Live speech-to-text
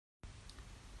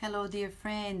Hello, dear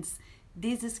friends.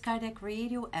 This is Kardec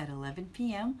Radio at 11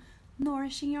 p.m.,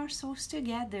 nourishing our souls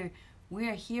together. We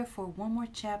are here for one more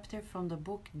chapter from the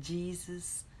book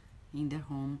Jesus in the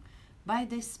Home by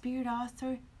the spirit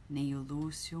author Neio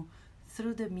Lucio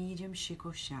through the medium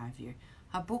Chico Xavier,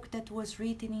 a book that was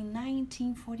written in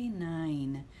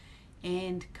 1949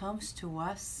 and comes to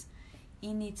us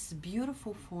in its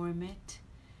beautiful format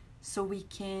so we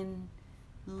can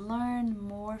learn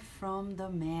more from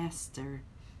the Master,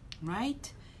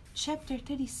 right? Chapter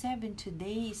 37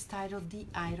 today is titled The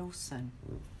Idle Son.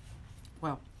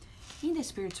 Well, in the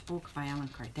Spirit's book by Allan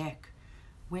Kardec,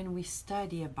 when we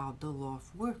study about the law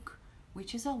of work,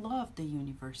 which is a law of the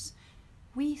universe,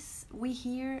 we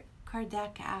hear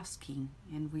Kardec asking,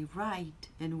 and we write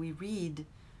and we read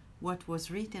what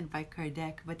was written by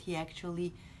Kardec, but he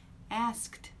actually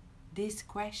asked this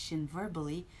question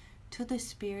verbally to the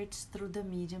spirits through the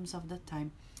mediums of the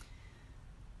time.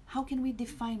 How can we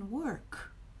define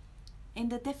work? And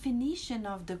the definition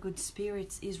of the good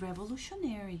spirits is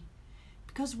revolutionary,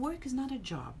 because work is not a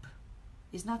job.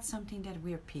 It's not something that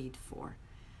we are paid for.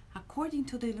 According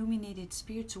to the illuminated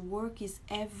spirits, work is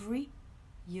every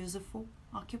useful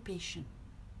occupation.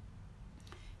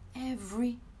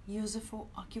 Every useful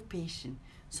occupation.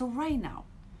 So right now,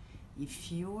 if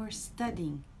you are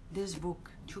studying this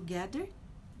book together,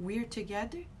 we're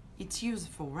together, it's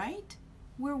useful, right?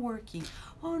 We're working.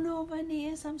 Oh no,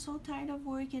 Vanessa, I'm so tired of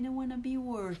work and I want to be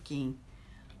working.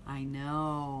 I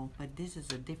know, but this is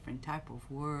a different type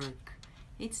of work.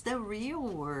 It's the real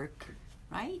work,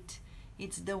 right?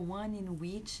 It's the one in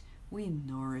which we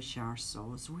nourish our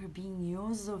souls. We're being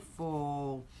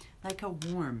useful, like a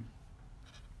worm.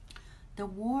 The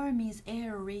worm is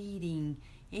aerating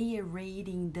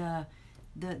the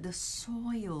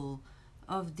soil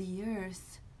of the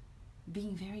earth,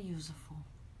 being very useful,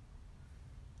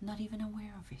 not even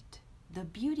aware of it. The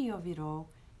beauty of it all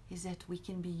is that we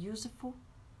can be useful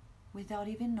without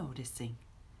even noticing,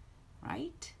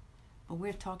 right? But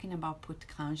we're talking about putting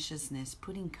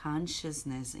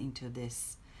consciousness into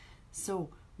this. So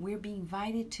we're being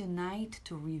invited tonight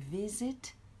to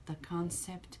revisit the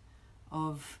concept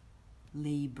of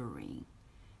laboring,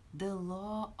 the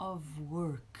law of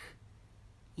work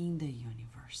in the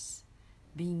universe,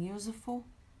 being useful,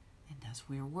 and thus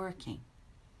we're working.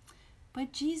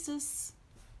 But Jesus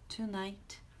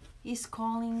tonight is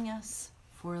calling us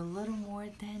for a little more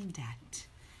than that.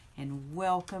 And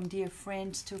welcome, dear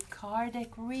friends, to Kardec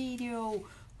Radio.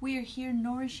 We're here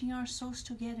nourishing our souls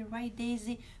together, right,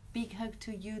 Daisy? Big hug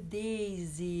to you,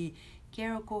 Daisy.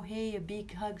 Carol Correia,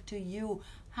 big hug to you.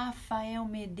 Rafael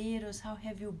Medeiros, how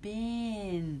have you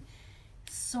been?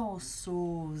 Sol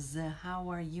Souza, how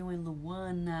are you? And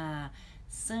Luana,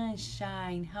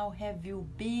 Sunshine, how have you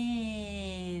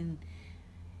been?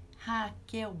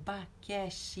 Raquel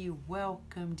Bakeshi,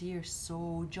 welcome, dear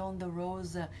soul. John De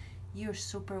Rosa, you're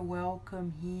super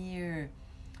welcome here.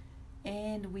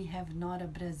 And we have Nora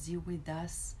Brazil with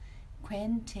us.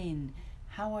 Quentin,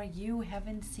 how are you?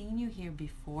 Haven't seen you here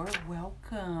before.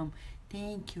 Welcome.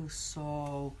 Thank you,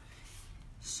 Sol.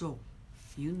 So,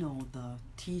 you know the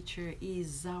teacher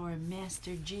is our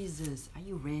Master Jesus. Are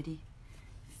you ready?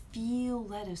 Feel,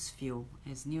 let us feel,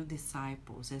 as new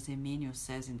disciples, as Emmanuel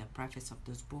says in the preface of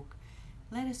this book,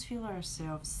 let us feel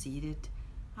ourselves seated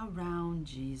around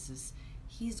Jesus.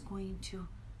 He's going to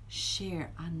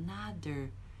share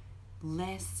another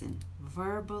lesson,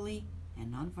 verbally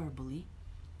and non-verbally,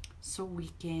 so we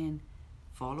can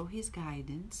follow his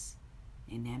guidance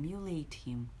and emulate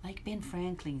him. Like Ben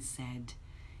Franklin said,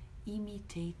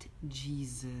 imitate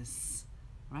Jesus,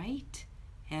 right?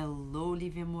 Hello,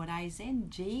 Olivia Moraes and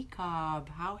Jacob.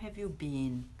 How have you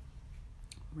been?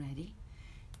 Ready?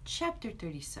 Chapter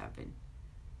 37,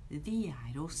 The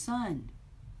Idle Son.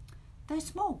 The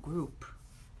small group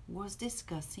was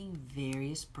discussing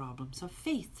various problems of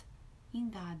faith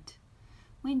in God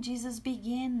when Jesus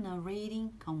began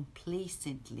narrating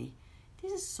complacently.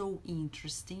 This is so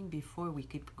interesting before we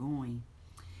keep going,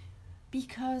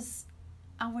 because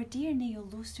our dear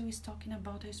Neio Lucio is talking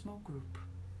about a small group.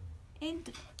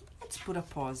 And let's put a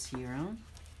pause here.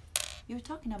 You're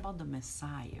talking about the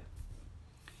Messiah.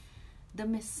 The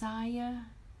Messiah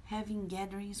having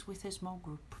gatherings with a small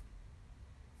group.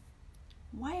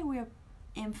 Why we are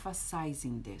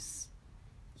emphasizing this?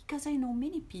 Because I know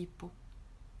many people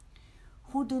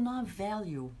who do not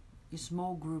value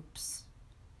small groups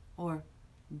or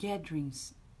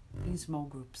gatherings in small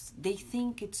groups. They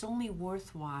think it's only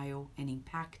worthwhile and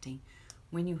impacting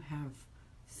when you have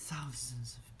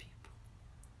thousands of people.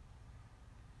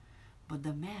 But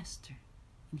the Master,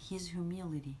 in his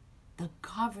humility, the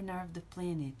governor of the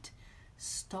planet,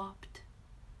 stopped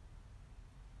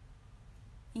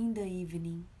in the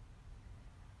evening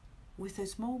with a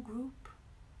small group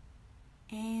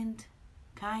and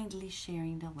kindly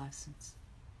sharing the lessons.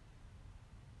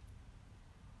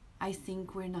 I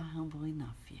think we're not humble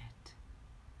enough yet,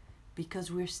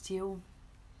 because we're still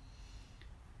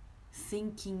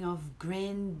thinking of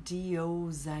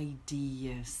grandiose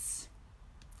ideas.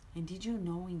 And did you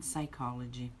know, in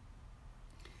psychology,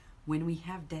 when we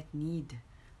have that need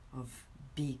of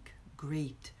big,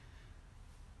 great,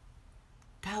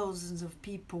 thousands of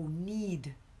people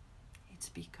need, it's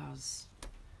because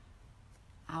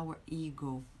our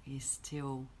ego is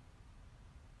still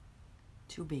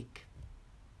too big.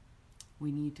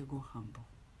 We need to go humble.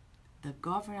 The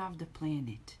governor of the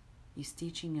planet is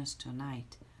teaching us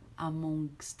tonight,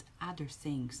 amongst other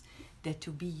things, that to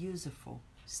be useful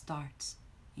starts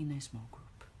in a small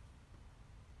group,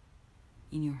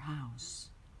 in your house,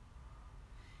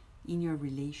 in your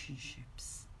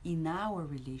relationships, in our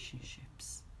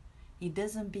relationships. It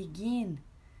doesn't begin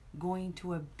going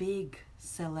to a big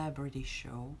celebrity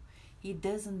show. It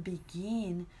doesn't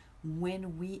begin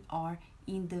when we are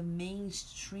in the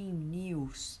mainstream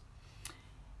news.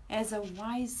 As a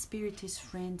wise spiritist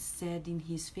friend said in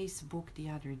his Facebook the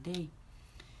other day,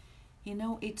 you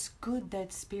know, it's good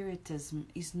that spiritism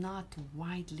is not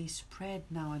widely spread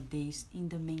nowadays in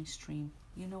the mainstream.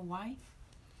 You know why?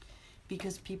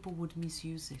 Because people would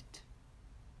misuse it,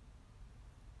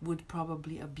 would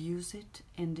probably abuse it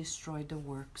and destroy the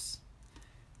works.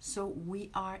 So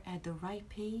we are at the right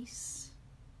pace,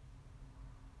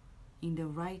 in the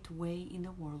right way in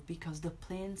the world, because the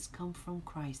plans come from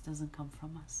Christ, doesn't come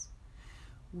from us.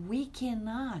 We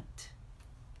cannot,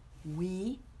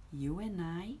 you and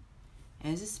I,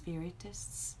 as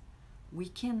spiritists, we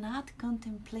cannot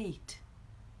contemplate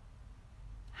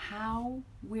how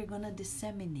we're going to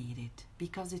disseminate it,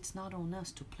 because it's not on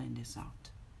us to plan this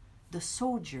out. The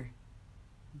soldier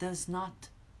does not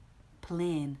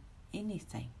plan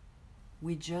anything.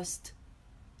 We just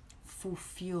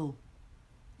fulfill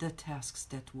the tasks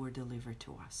that were delivered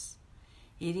to us.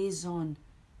 It is on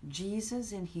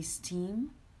Jesus and his team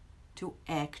to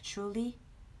actually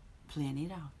plan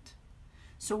it out.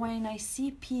 So when I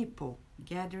see people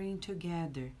gathering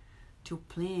together to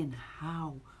plan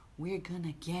how we're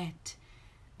gonna get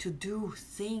to do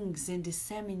things and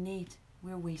disseminate,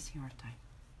 we're wasting our time.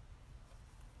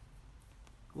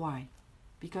 Why?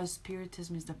 Because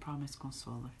Spiritism is the promised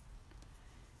consoler.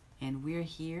 And we're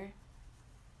here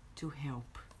to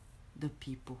help the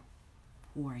people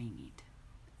who are in need.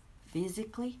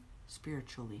 Physically,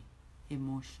 spiritually,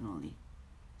 emotionally,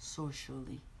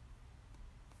 socially.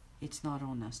 It's not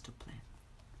on us to plan.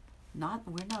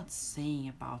 We're not saying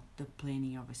about the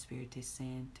planning of a spiritist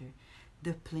center,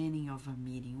 the planning of a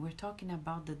meeting. We're talking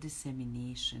about the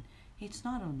dissemination. It's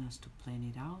not on us to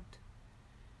plan it out.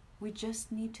 We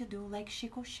just need to do like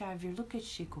Chico Xavier. Look at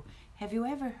Chico. Have you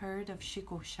ever heard of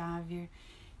Chico Xavier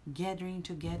gathering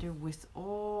together with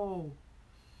all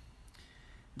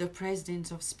the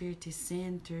presidents of spiritist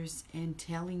centers and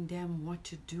telling them what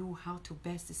to do, how to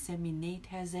best disseminate?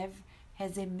 Has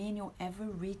Emmanuel ever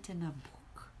written a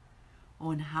book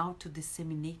on how to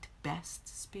disseminate best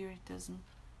Spiritism?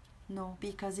 No,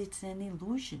 because it's an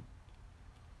illusion.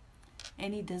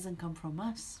 And it doesn't come from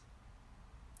us,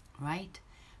 right?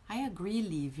 I agree,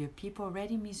 Livia, people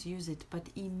already misuse it, but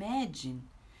imagine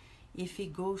if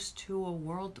it goes to a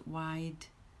worldwide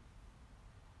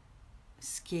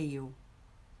scale,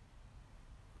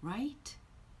 right?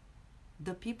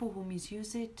 The people who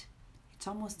misuse it, it's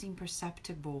almost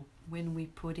imperceptible when we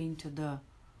put into the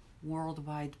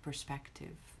worldwide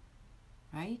perspective,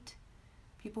 right?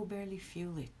 People barely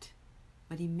feel it.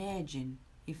 But imagine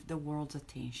if the world's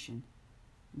attention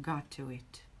got to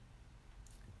it.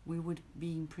 We would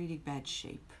be in pretty bad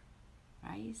shape,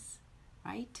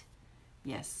 right?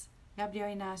 Yes. Gabriel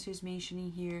Inácio is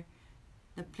mentioning here,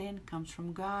 the plan comes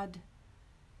from God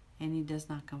and it does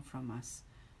not come from us.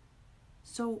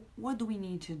 So what do we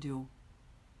need to do?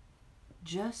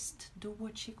 Just do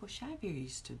what Chico Xavier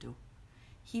used to do.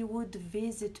 He would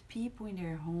visit people in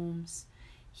their homes.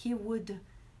 He would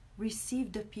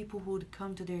receive the people who would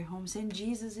come to their homes, and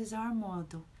Jesus is our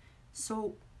model.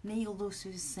 So Neio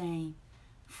Lucio is saying,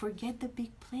 forget the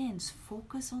big plans,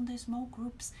 focus on the small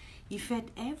groups. If at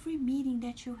every meeting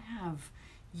that you have,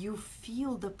 you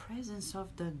feel the presence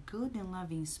of the good and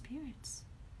loving spirits,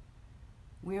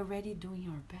 we're already doing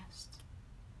our best.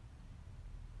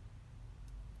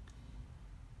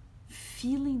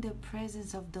 Feeling the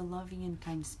presence of the loving and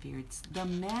kind spirits. The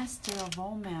master of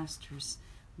all masters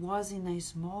was in a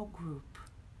small group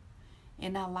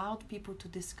and allowed people to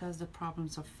discuss the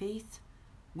problems of faith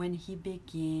when he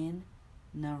began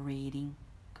narrating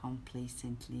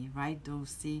complacently, right,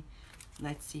 Dulcie?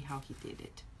 Let's see how he did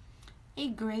it. A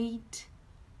great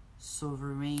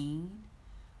sovereign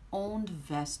owned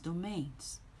vast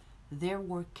domains. There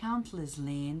were countless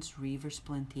lands, rivers,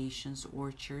 plantations,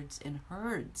 orchards, and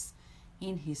herds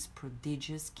in his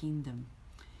prodigious kingdom.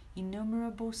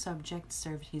 Innumerable subjects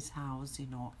served his house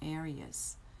in all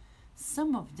areas.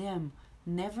 Some of them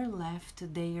never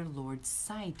left their lord's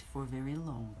sight for very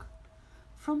long.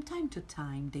 From time to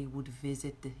time they would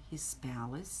visit his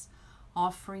palace,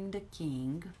 offering the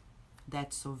king,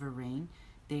 that sovereign,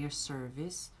 their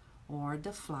service or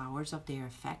the flowers of their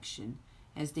affection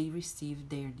as they received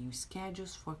their new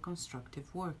schedules for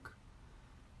constructive work.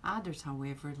 Others,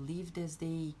 however, lived as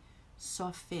they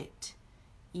saw fit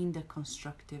in the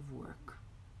constructive work,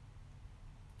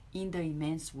 in the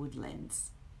immense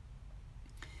woodlands.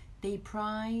 They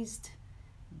prized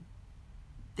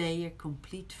their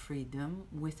complete freedom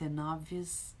with an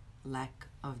obvious lack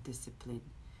of discipline.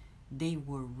 They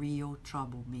were real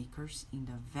troublemakers in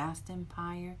the vast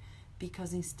empire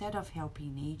because instead of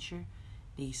helping nature,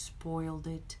 they spoiled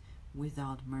it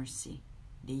without mercy.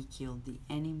 They killed the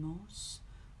animals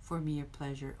for mere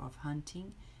pleasure of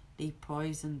hunting. They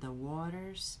poisoned the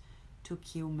waters to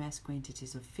kill mass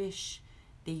quantities of fish.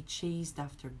 They chased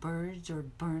after birds or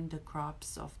burned the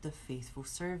crops of the faithful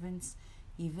servants,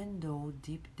 even though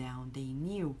deep down they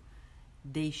knew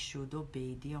they should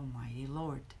obey the Almighty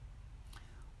Lord.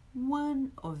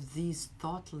 One of these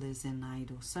thoughtless and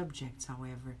idle subjects,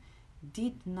 however,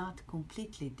 did not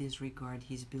completely disregard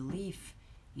his belief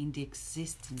in the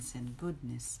existence and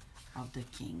goodness of the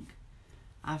king.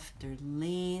 After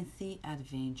lengthy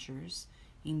adventures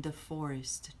in the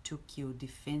forest to kill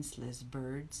defenseless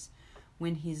birds,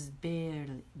 when his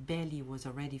belly was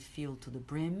already filled to the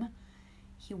brim,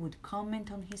 he would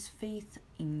comment on his faith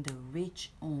in the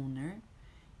rich owner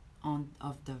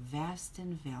of the vast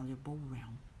and valuable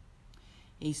realm.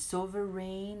 A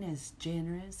sovereign as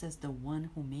generous as the one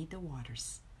who made the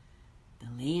waters,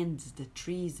 the lands, the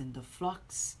trees, and the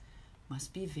flocks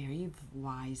must be very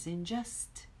wise and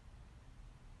just,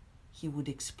 he would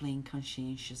explain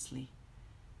conscientiously.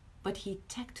 But he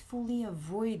tactfully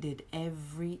avoided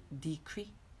every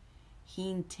decree. He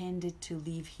intended to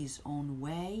live his own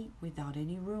way without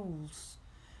any rules,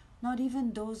 not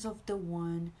even those of the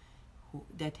one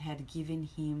that had given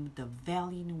him the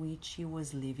valley in which he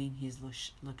was living his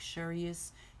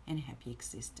luxurious and happy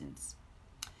existence.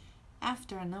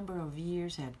 After a number of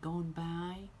years had gone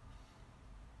by,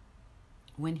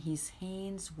 when his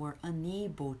hands were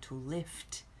unable to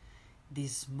lift the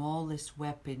smallest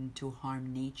weapon to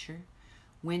harm nature,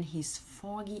 when his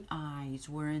foggy eyes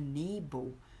were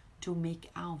unable to make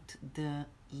out the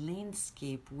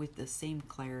landscape with the same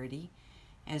clarity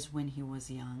as when he was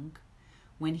young,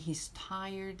 when his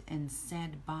tired and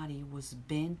sad body was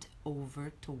bent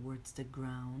over towards the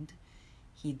ground,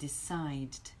 he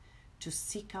decided to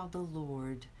seek out the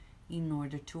Lord in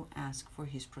order to ask for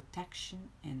his protection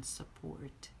and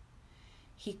support.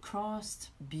 He crossed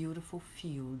beautiful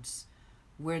fields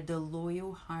where the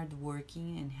loyal,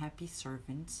 hard-working, and happy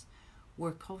servants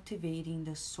were cultivating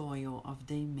the soil of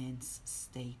the immense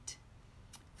state.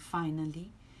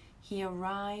 Finally, he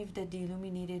arrived at the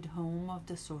illuminated home of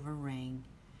the sovereign.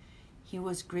 He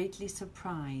was greatly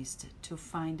surprised to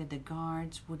find that the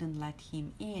guards wouldn't let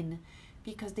him in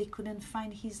because they couldn't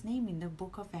find his name in the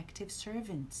book of active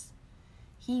servants.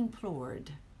 He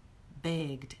implored,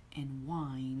 begged, and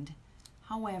whined.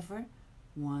 However,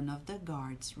 one of the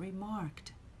guards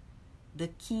remarked, "The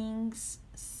king's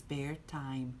spare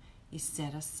time is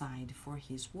set aside for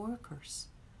his workers."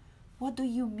 "What do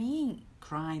you mean?"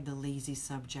 cried the lazy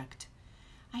subject.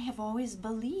 "I have always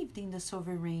believed in the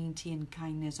sovereignty and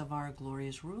kindness of our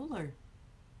glorious ruler."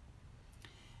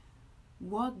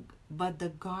 But the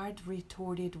guard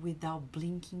retorted without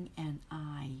blinking an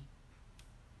eye.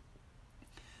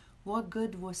 What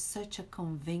good was such a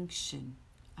conviction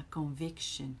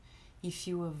if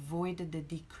you avoided the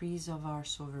decrees of our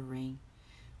sovereign,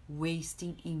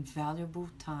 wasting invaluable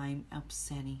time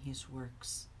upsetting his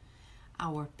works?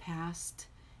 Our past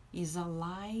is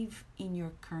alive in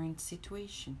your current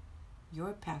situation.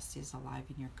 Your past is alive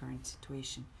in your current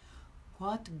situation.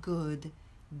 What good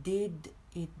did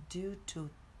it do to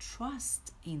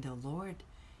trust in the Lord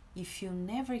if you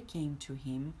never came to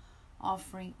him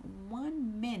offering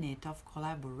 1 minute of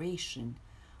collaboration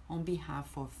on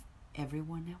behalf of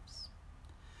everyone else?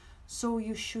 So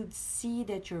you should see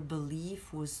that your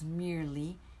belief was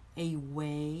merely a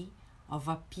way of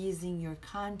appeasing your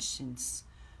conscience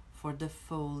for the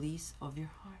follies of your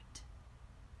heart.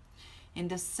 And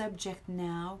the subject,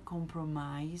 now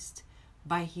compromised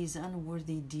by his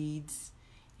unworthy deeds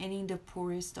and in the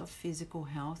poorest of physical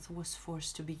health was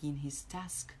forced to begin his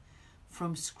task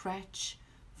from scratch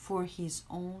for his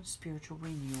own spiritual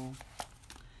renewal.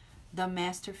 The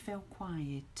master fell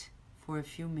quiet for a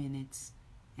few minutes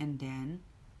and then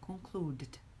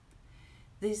concluded,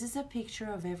 "This is a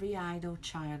picture of every idle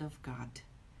child of God.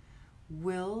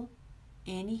 Will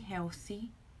any healthy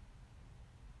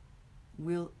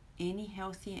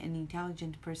and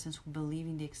intelligent persons who believe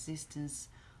in the existence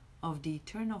of the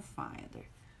eternal Father,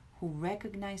 who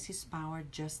recognize his power,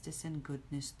 justice, and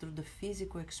goodness through the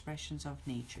physical expressions of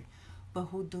nature, but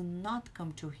who do not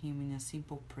come to him in a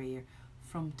simple prayer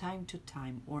from time to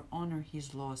time or honor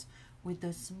his laws with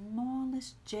the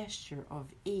smallest gesture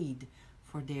of aid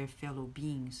for their fellow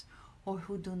beings, or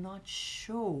who do not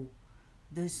show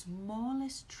the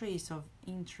smallest trace of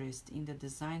interest in the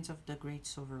designs of the great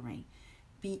sovereign,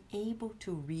 be able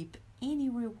to reap any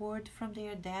reward from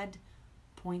their dead,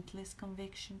 pointless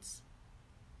convictions?"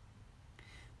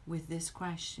 With this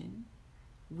question,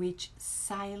 which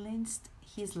silenced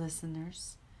his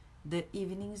listeners, the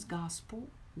evening's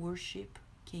gospel worship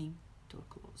came to a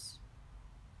close.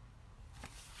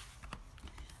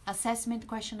 Assessment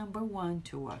question number 1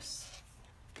 to us.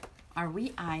 Are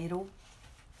we idle?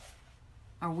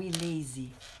 Are we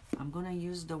lazy? I'm going to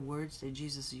use the words that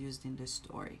Jesus used in the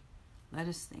story. Let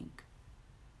us think.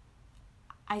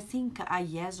 I think a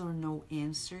yes or no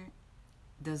answer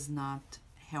does not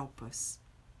help us.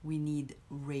 We need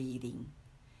rating,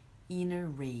 inner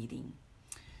rating.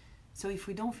 So if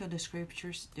we don't feel the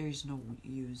scriptures, there is no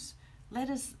use. Let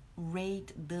us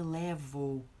rate the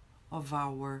level of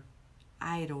our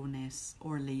idleness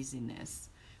or laziness.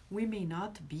 We may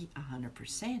not be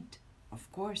 100%, of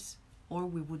course, or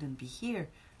we wouldn't be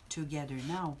here together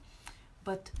now,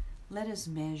 but let us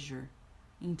measure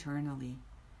internally.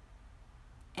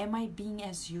 Am I being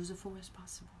as useful as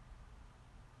possible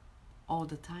all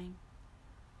the time,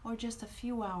 or just a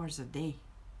few hours a day?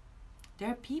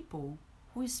 There are people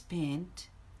who spend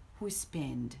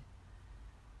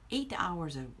 8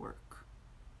 hours at work,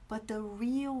 but the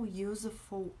real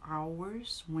useful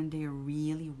hours, when they're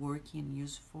really working and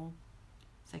useful,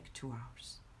 it's like 2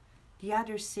 hours. The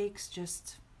other 6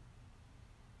 just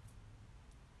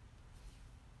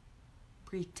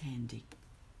pretending.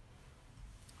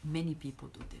 Many people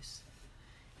do this.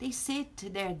 They sit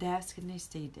at their desk and they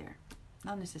stay there.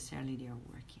 Not necessarily they are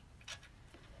working.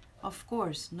 Of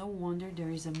course, no wonder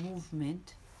there is a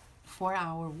movement for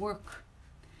our work,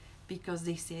 because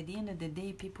they say at the end of the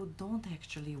day, people don't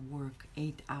actually work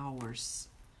 8 hours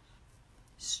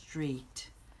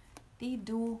straight. They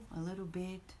do a little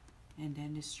bit and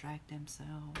then distract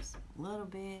themselves. A little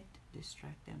bit,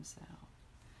 distract themselves.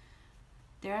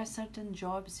 There are certain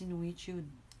jobs in which you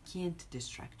can't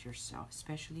distract yourself,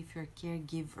 especially if you're a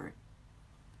caregiver.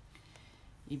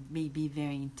 It may be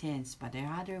very intense, but there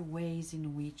are other ways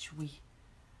in which we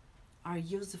are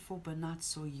useful but not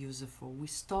so useful. We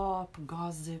stop,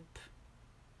 gossip,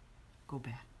 go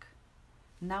back.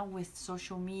 Now with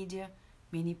social media,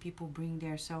 many people bring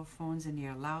their cell phones and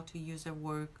they're allowed to use at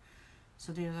work.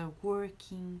 So they're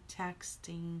working,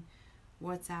 texting,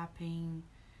 WhatsApping,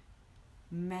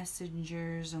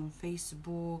 messengers on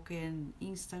Facebook and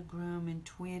Instagram and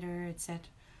Twitter, etc.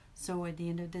 So at the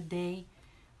end of the day,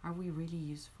 are we really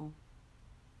useful?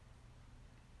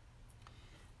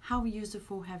 How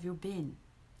useful have you been?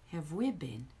 Have we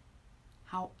been?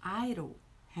 How idle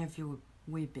have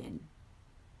we been?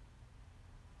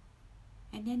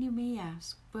 And then you may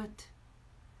ask, but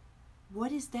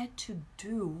what is that to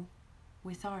do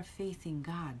with our faith in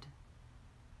God?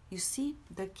 You see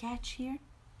the catch here?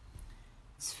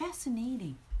 It's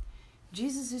fascinating.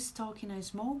 Jesus is talking a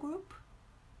small group.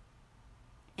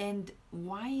 And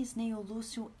why is Neio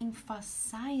Lucio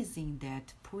emphasizing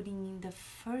that, putting in the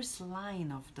first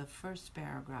line of the first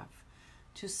paragraph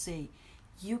to say,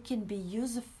 you can be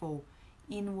useful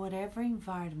in whatever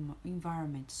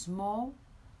environment, small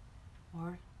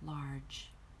or large.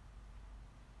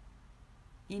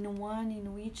 In one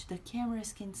in which the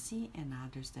cameras can see and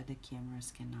others that the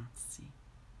cameras cannot see.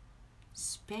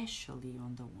 Especially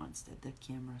on the ones that the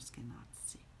cameras cannot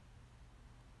see.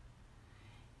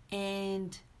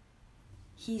 And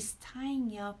he's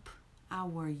tying up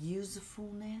our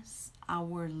usefulness,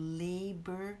 our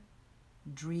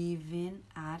labor-driven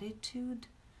attitude,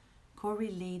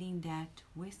 correlating that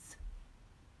with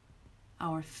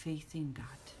our faith in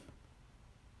God.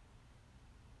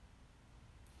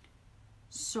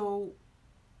 So,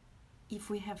 if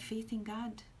we have faith in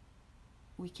God,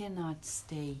 we cannot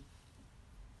stay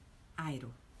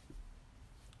idle.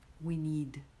 We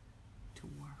need to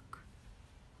work.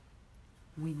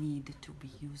 We need to be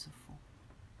useful.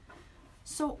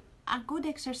 So a good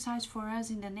exercise for us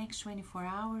in the next 24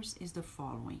 hours is the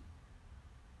following.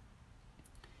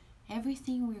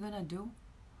 Everything we're going to do,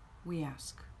 we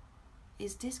ask,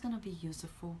 is this going to be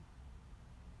useful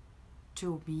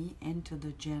to me and to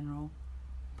the general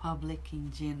public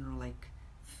in general, like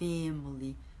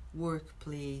family,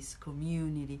 workplace,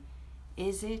 community?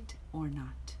 Is it or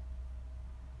not?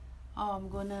 Oh, I'm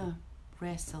going to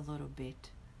rest a little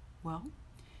bit. Well,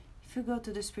 if you go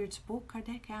to the Spirit's book,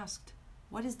 Kardec asked,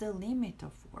 what is the limit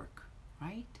of work,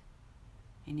 right?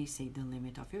 And he said, the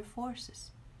limit of your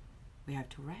forces. We have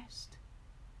to rest.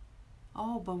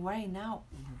 Oh, but right now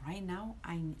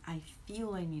I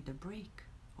feel I need a break.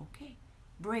 Okay,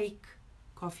 break,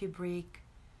 coffee break.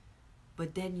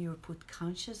 But then you put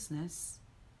consciousness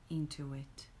into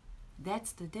it.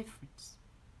 That's the difference.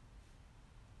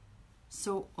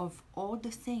 So of all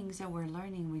the things that we're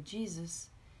learning with Jesus,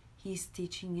 he's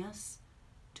teaching us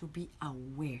to be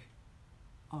aware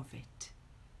of it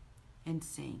and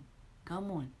saying,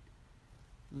 come on,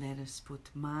 let us put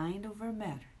mind over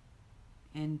matter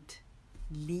and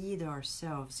lead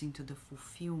ourselves into the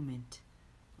fulfillment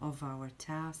of our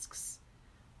tasks,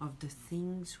 of the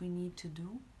things we need to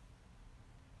do.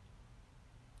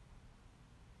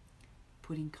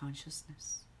 Putting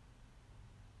consciousness.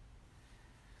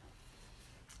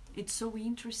 It's so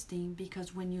interesting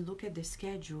because when you look at the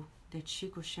schedule that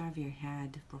Chico Xavier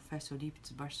had, Professor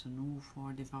Eurípides Barçanufo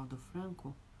or Divaldo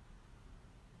Franco,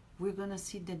 we're going to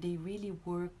see that they really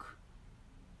work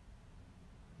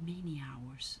many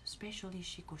hours, especially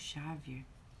Chico Xavier.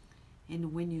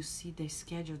 And when you see the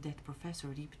schedule that Professor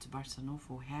Eurípides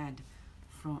Barçanufo had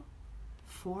from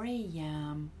 4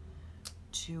 a.m.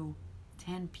 to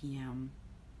 10 p.m.,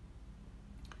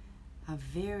 a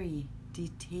very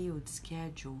detailed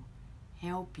schedule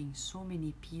helping so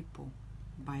many people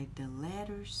by the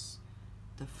letters,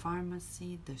 the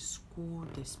pharmacy, the school,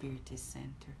 the Spiritist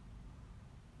Center.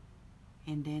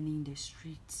 And then in the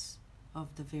streets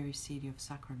of the very city of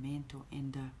Sacramento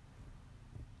and the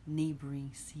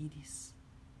neighboring cities.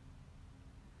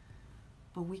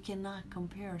 But we cannot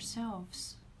compare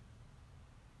ourselves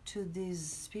to these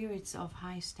spirits of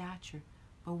high stature,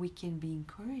 but we can be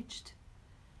encouraged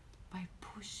by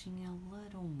pushing a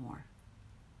little more,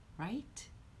 right?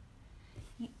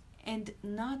 And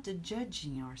not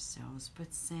judging ourselves,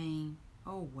 but saying,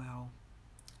 oh well,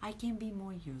 I can be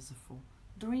more useful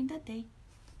during the day,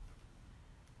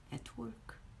 at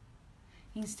work.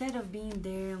 Instead of being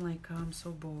there like, oh, I'm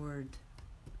so bored.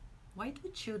 Why do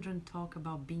children talk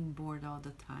about being bored all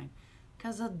the time?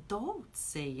 Because adults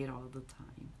say it all the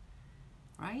time,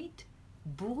 right?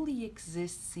 Bully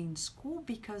exists in school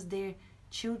because their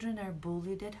children are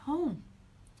bullied at home.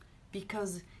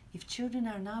 Because if children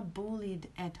are not bullied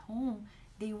at home,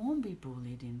 they won't be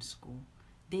bullied in school.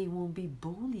 They won't be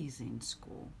bullies in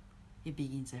school. It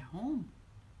begins at home.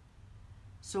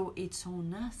 So it's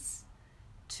on us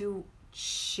to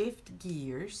shift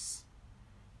gears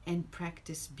and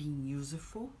practice being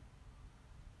useful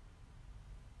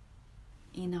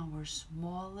in our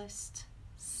smallest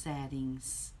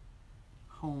settings.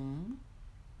 Home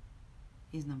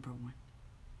is number one.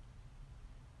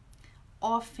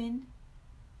 Often,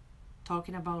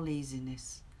 talking about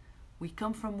laziness, we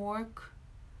come from work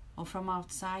or from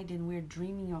outside and we're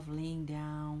dreaming of laying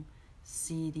down,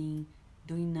 sitting,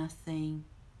 doing nothing.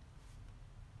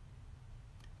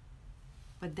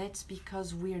 But that's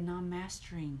because we are not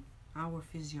mastering our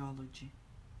physiology.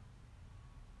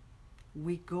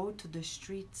 We go to the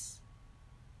streets,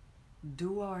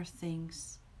 do our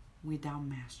things without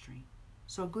mastering.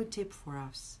 So a good tip for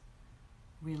us,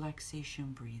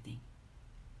 relaxation breathing.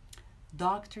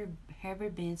 Dr.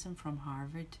 Herbert Benson from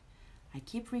Harvard, I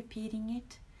keep repeating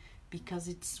it because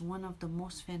it's one of the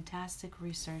most fantastic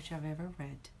research I've ever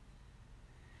read.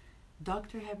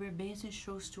 Dr. Herbert Benson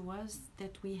shows to us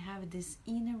that we have this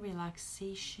inner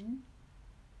relaxation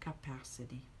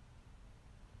capacity.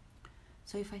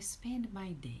 So if I spend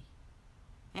my day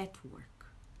at work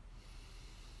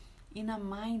in a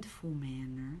mindful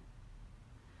manner,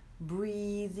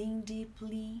 breathing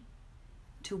deeply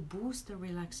to boost the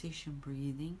relaxation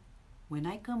breathing, when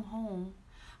I come home,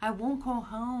 I won't go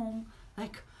home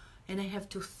and I have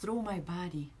to throw my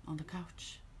body on the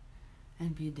couch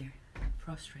and be there,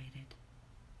 prostrated.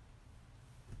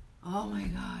 Oh my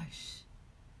gosh.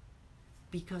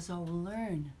 Because I'll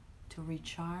learn to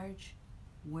recharge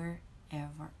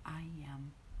wherever I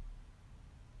am.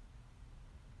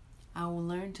 I will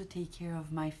learn to take care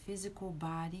of my physical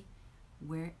body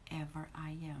wherever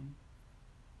I am.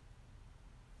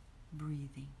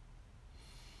 Breathing.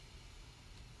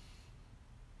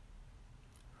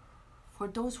 For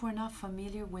those who are not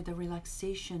familiar with the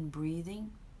relaxation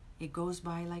breathing, It goes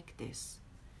by like this.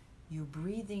 You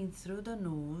breathe in through the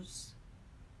nose,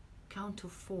 count to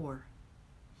 4.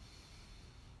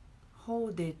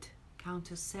 Hold it, count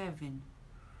to 7.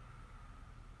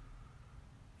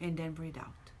 And then breathe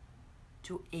out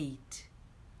to 8.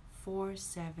 4,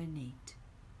 7, 8.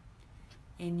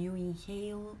 And you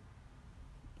inhale,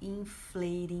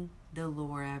 inflating the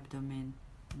lower abdomen,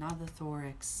 not the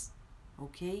thorax.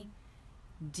 Okay?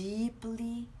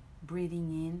 Deeply breathing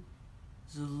in,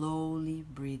 slowly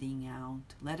breathing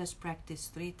out. Let us practice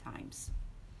 3 times.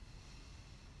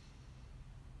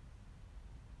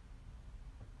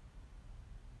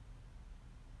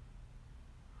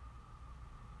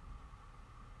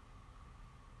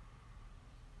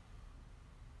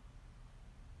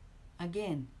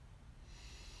 Again.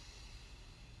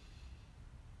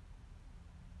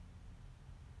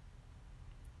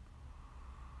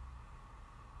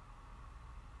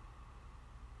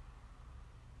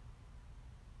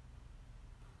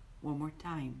 One more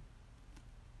time.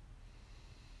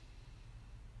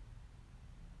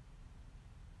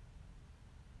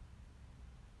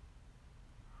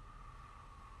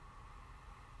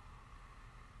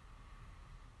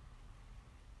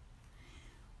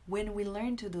 When we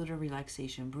learn to do the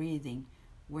relaxation breathing,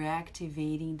 we're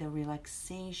activating the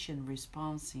relaxation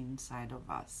response inside of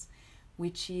us,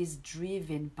 which is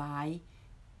driven by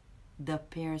the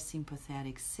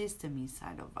parasympathetic system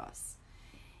inside of us.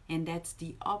 And that's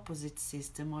the opposite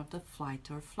system of the fight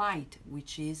or flight,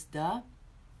 which is the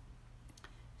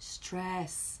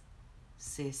stress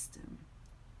system,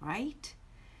 right?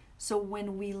 So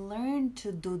when we learn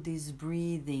to do this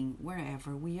breathing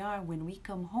wherever we are, when we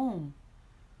come home,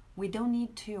 we don't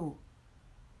need to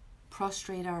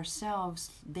prostrate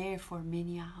ourselves there for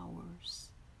many hours,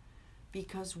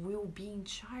 because we'll be in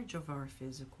charge of our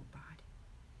physical body.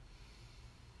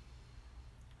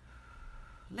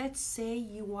 Let's say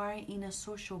you are in a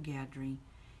social gathering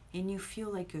and you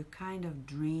feel like you're kind of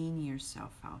draining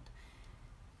yourself out.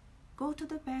 Go to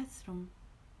the bathroom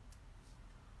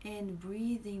and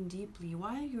breathe in deeply.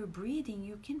 While you're breathing,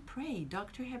 you can pray.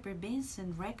 Dr. Herbert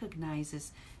Benson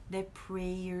recognizes that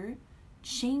prayer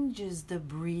changes the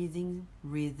breathing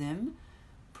rhythm,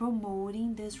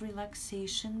 promoting this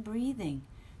relaxation breathing.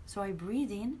 So I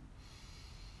breathe in,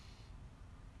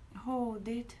 hold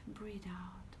it, breathe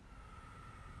out.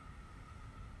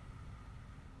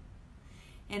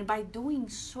 And by doing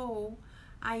so,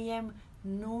 I am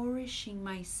nourishing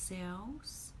my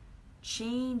cells,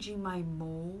 changing my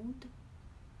mode,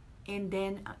 and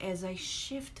then as I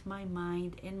shift my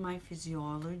mind and my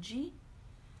physiology,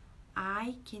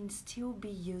 I can still be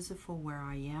useful where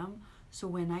I am. So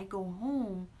when I go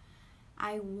home,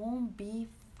 I won't be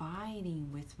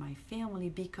fighting with my family,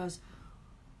 because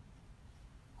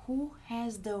who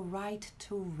has the right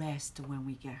to rest when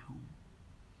we get home?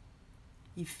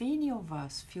 If any of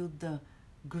us feel the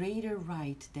greater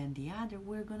right than the other,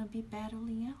 we're going to be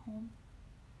battling at home.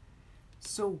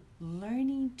 So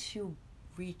learning to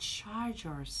recharge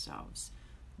ourselves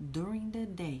during the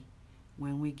day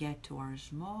when we get to our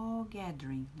small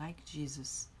gathering like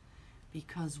Jesus,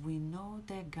 because we know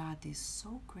that God is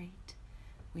so great,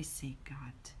 we say,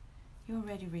 God, you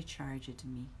already recharged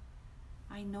me.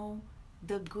 I know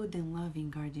the good and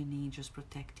loving guardian angels,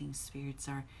 protecting spirits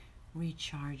are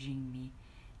recharging me.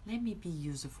 Let me be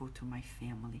useful to my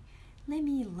family. Let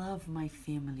me love my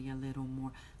family a little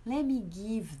more. Let me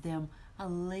give them a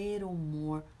little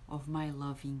more of my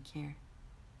loving care.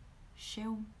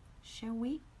 Shall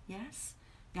we? Yes?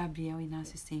 Gabriel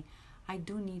Inácio is saying, I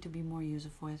do need to be more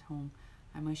useful at home.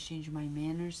 I must change my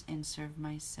manners and serve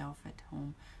myself at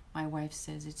home. My wife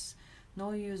says it's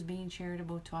no use being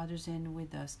charitable to others and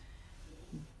with us.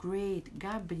 Great,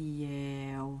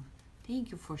 Gabriel.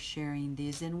 Thank you for sharing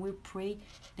this, and we pray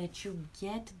that you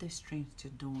get the strength to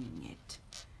doing it.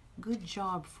 Good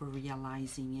job for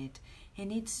realizing it.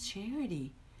 And it's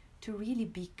charity to really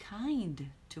be kind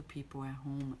to people at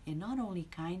home, and not only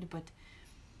kind, but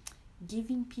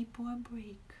giving people a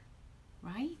break,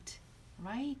 right?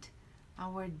 Right?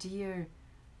 Our dear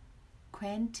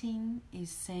Quentin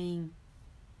is saying,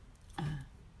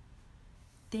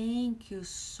 thank you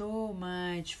so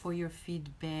much for your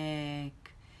feedback.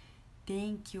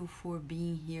 Thank you for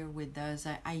being here with us.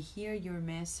 I hear your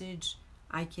message.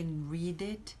 I can read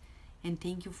it. And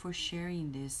thank you for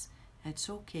sharing this. That's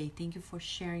okay. Thank you for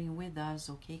sharing with us.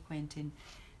 Okay, Quentin.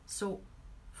 So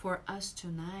for us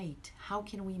tonight, how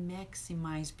can we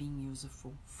maximize being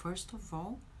useful? First of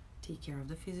all, take care of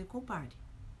the physical body.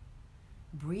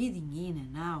 Breathing in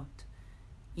and out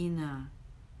in a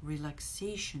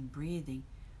relaxation breathing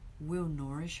will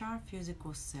nourish our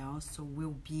physical cells, so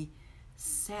we'll be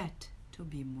set to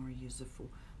be more useful.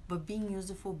 But being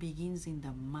useful begins in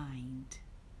the mind.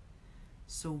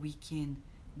 So we can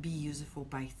be useful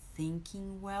by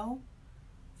thinking well,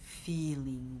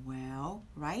 feeling well,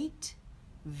 right?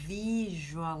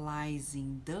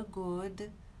 Visualizing the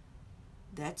good.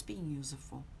 That's being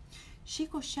useful.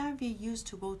 Chico Xavier used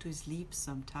to go to sleep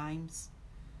sometimes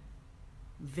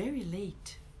very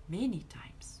late, many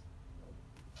times.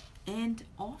 And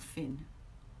often,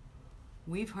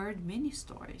 we've heard many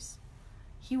stories.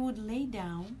 He would lay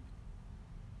down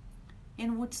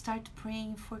and would start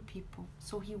praying for people.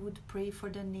 So he would pray for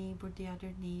the neighbor, the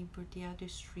other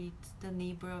street, the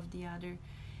neighbor of the other.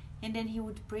 And then he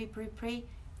would pray.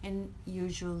 And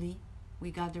usually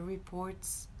we got the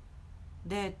reports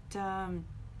that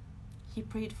he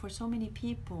prayed for so many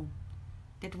people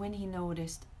that when he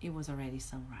noticed, it was already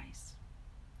sunrise.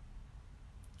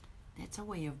 That's a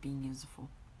way of being useful.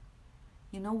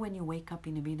 You know when you wake up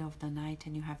in the middle of the night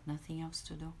and you have nothing else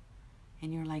to do?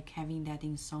 And you're like having that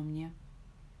insomnia?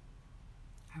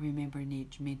 I remember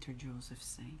Mentor Joseph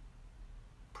saying,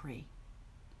 pray.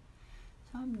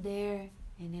 So I'm there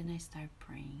and then I start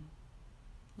praying.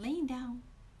 Laying down.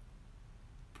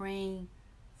 Praying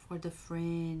for the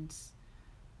friends,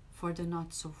 for the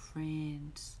not so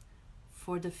friends,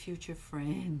 for the future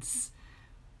friends,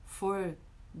 for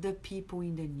the people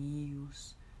in the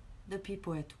news, the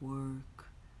people at work,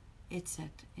 etc.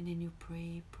 And then you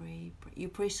pray. You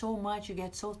pray so much, you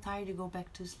get so tired, you go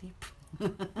back to sleep.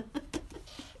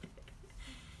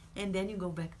 And then you go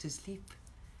back to sleep,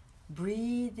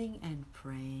 breathing and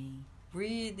praying.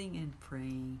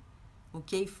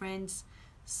 Okay, friends?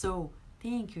 So,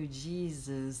 thank you,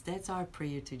 Jesus. That's our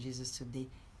prayer to Jesus today.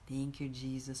 Thank you,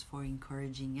 Jesus, for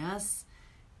encouraging us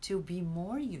to be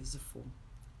more useful,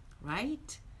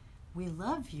 right? We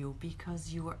love you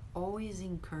because you are always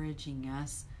encouraging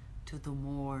us to do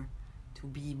more, to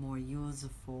be more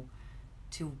useful,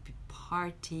 to be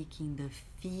partaking the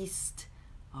feast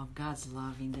of God's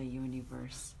love in the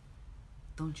universe.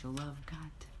 Don't you love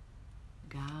God?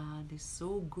 God is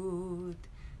so good.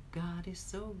 God is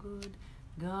so good.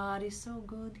 God is so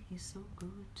good. He's so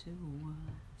good to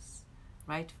us.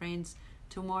 Right, friends?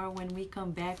 Tomorrow when we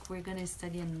come back, we're going to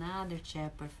study another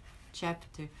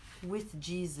chapter with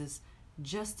Jesus.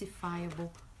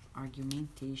 Justifiable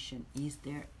argumentation. Is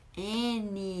there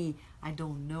any? I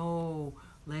don't know.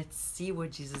 Let's see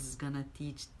what Jesus is going to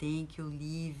teach. Thank you,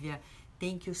 Livia.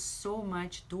 Thank you so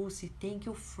much, Dulce. Thank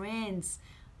you, friends.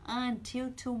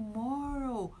 Until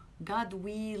tomorrow, God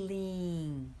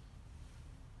willing.